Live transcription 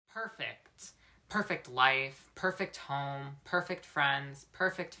Perfect. Perfect life, perfect home, perfect friends,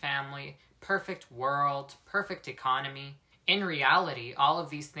 perfect family, perfect world, perfect economy. In reality, all of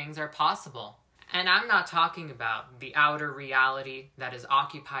these things are possible. And I'm not talking about the outer reality that is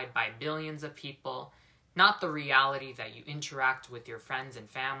occupied by billions of people, not the reality that you interact with your friends and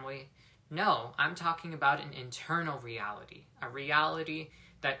family. No, I'm talking about an internal reality, a reality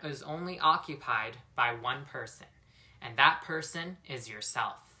that is only occupied by one person, and that person is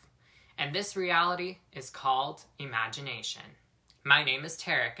yourself. And this reality is called imagination. My name is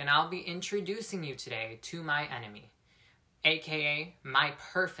Tarek, and I'll be introducing you today to my enemy, aka my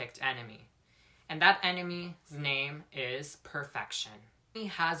perfect enemy. And that enemy's name is perfection. He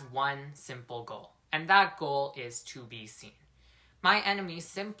has one simple goal, and that goal is to be seen. My enemy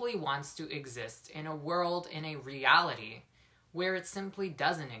simply wants to exist in a world, in a reality, where it simply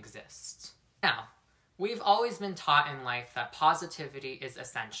doesn't exist. Now, we've always been taught in life that positivity is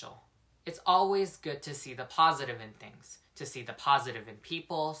essential. It's always good to see the positive in things, to see the positive in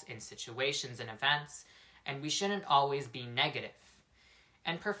people, in situations and events, and we shouldn't always be negative.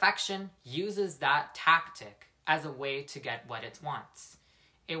 And perfection uses that tactic as a way to get what it wants.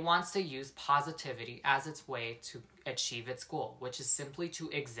 It wants to use positivity as its way to achieve its goal, which is simply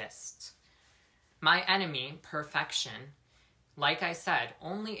to exist. My enemy, perfection, like I said,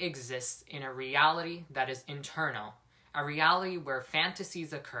 only exists in a reality that is internal, a reality where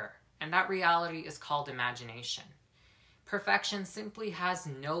fantasies occur. And that reality is called imagination. Perfection simply has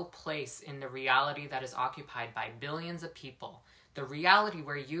no place in the reality that is occupied by billions of people, the reality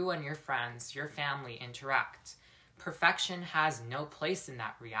where you and your friends, your family interact. Perfection has no place in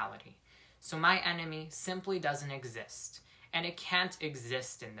that reality. So my enemy simply doesn't exist, and it can't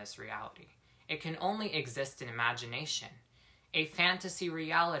exist in this reality. It can only exist in imagination, a fantasy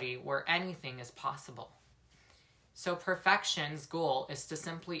reality where anything is possible. So perfection's goal is to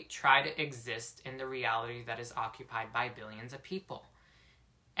simply try to exist in the reality that is occupied by billions of people.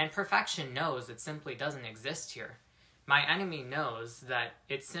 And perfection knows it simply doesn't exist here. My enemy knows that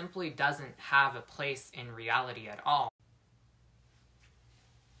it simply doesn't have a place in reality at all.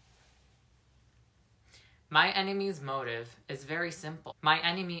 My enemy's motive is very simple. My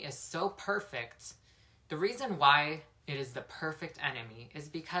enemy is so perfect. The reason why it is the perfect enemy is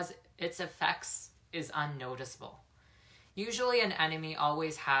because its effects is unnoticeable. Usually an enemy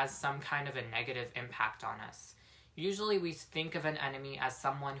always has some kind of a negative impact on us. Usually we think of an enemy as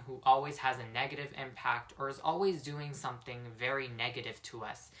someone who always has a negative impact or is always doing something very negative to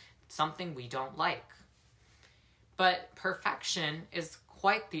us, something we don't like. But perfection is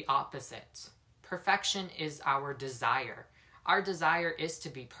quite the opposite. Perfection is our desire. Our desire is to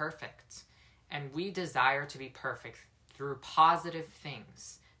be perfect, and we desire to be perfect through positive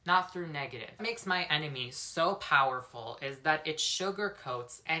things, not through negative. What makes my enemy so powerful is that it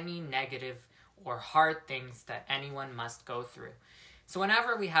sugarcoats any negative or hard things that anyone must go through. So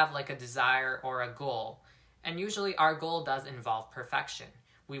whenever we have like a desire or a goal, and usually our goal does involve perfection.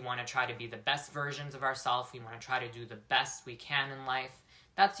 We want to try to be the best versions of ourselves. We want to try to do the best we can in life.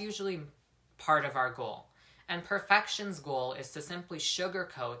 That's usually part of our goal. And perfection's goal is to simply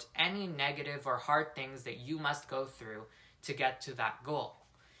sugarcoat any negative or hard things that you must go through to get to that goal.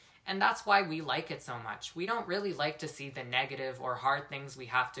 And that's why we like it so much. We don't really like to see the negative or hard things we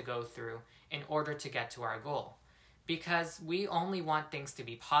have to go through in order to get to our goal. Because we only want things to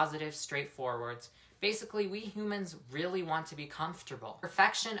be positive, straightforward. Basically, we humans really want to be comfortable.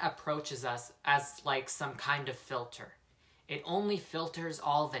 Perfection approaches us as like some kind of filter. It only filters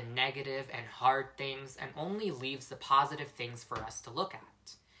all the negative and hard things and only leaves the positive things for us to look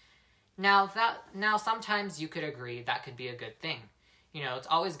at. Now sometimes you could agree that could be a good thing. You know, it's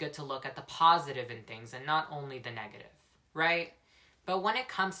always good to look at the positive in things and not only the negative, right? But when it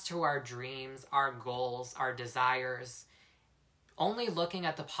comes to our dreams, our goals, our desires, only looking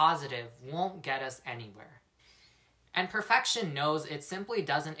at the positive won't get us anywhere. And perfection knows it simply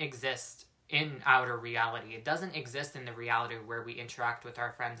doesn't exist in outer reality. It doesn't exist in the reality where we interact with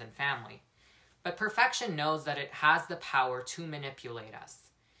our friends and family. But perfection knows that it has the power to manipulate us.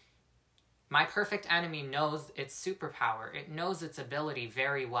 My perfect enemy knows its superpower. It knows its ability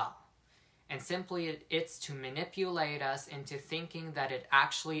very well. And simply it's to manipulate us into thinking that it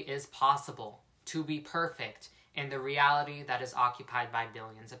actually is possible to be perfect in the reality that is occupied by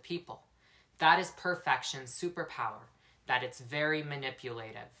billions of people. That is perfection's superpower, that it's very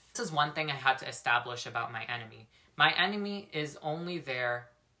manipulative. This is one thing I had to establish about my enemy. My enemy is only there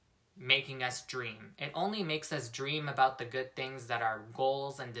making us dream. It only makes us dream about the good things that our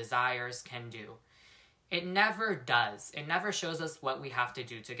goals and desires can do. It never does. It never shows us what we have to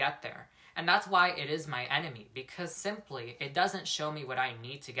do to get there. And that's why it is my enemy, because simply it doesn't show me what I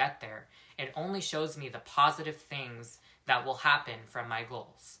need to get there. It only shows me the positive things that will happen from my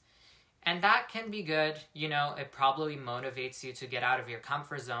goals. And that can be good. You know, it probably motivates you to get out of your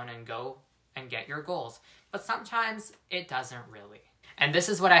comfort zone and go and get your goals. But sometimes it doesn't really. And this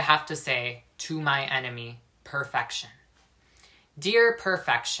is what I have to say to my enemy, perfection. Dear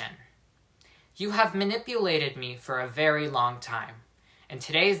perfection, you have manipulated me for a very long time. And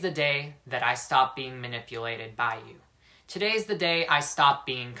today's the day that I stop being manipulated by you. Today's the day I stop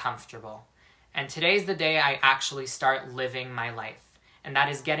being comfortable. And today's the day I actually start living my life. And that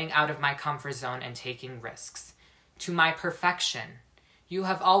is getting out of my comfort zone and taking risks. To my perfection, you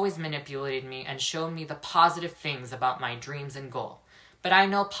have always manipulated me and shown me the positive things about my dreams and goal. But I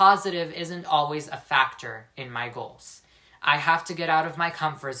know positive isn't always a factor in my goals. I have to get out of my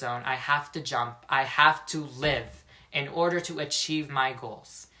comfort zone. I have to jump. I have to live in order to achieve my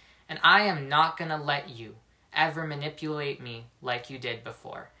goals. And I am not going to let you ever manipulate me like you did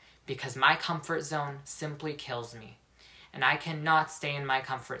before, because my comfort zone simply kills me. And I cannot stay in my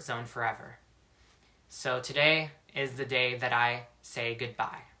comfort zone forever. So today is the day that I say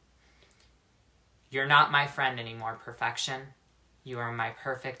goodbye. You're not my friend anymore, perfection. You are my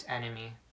perfect enemy.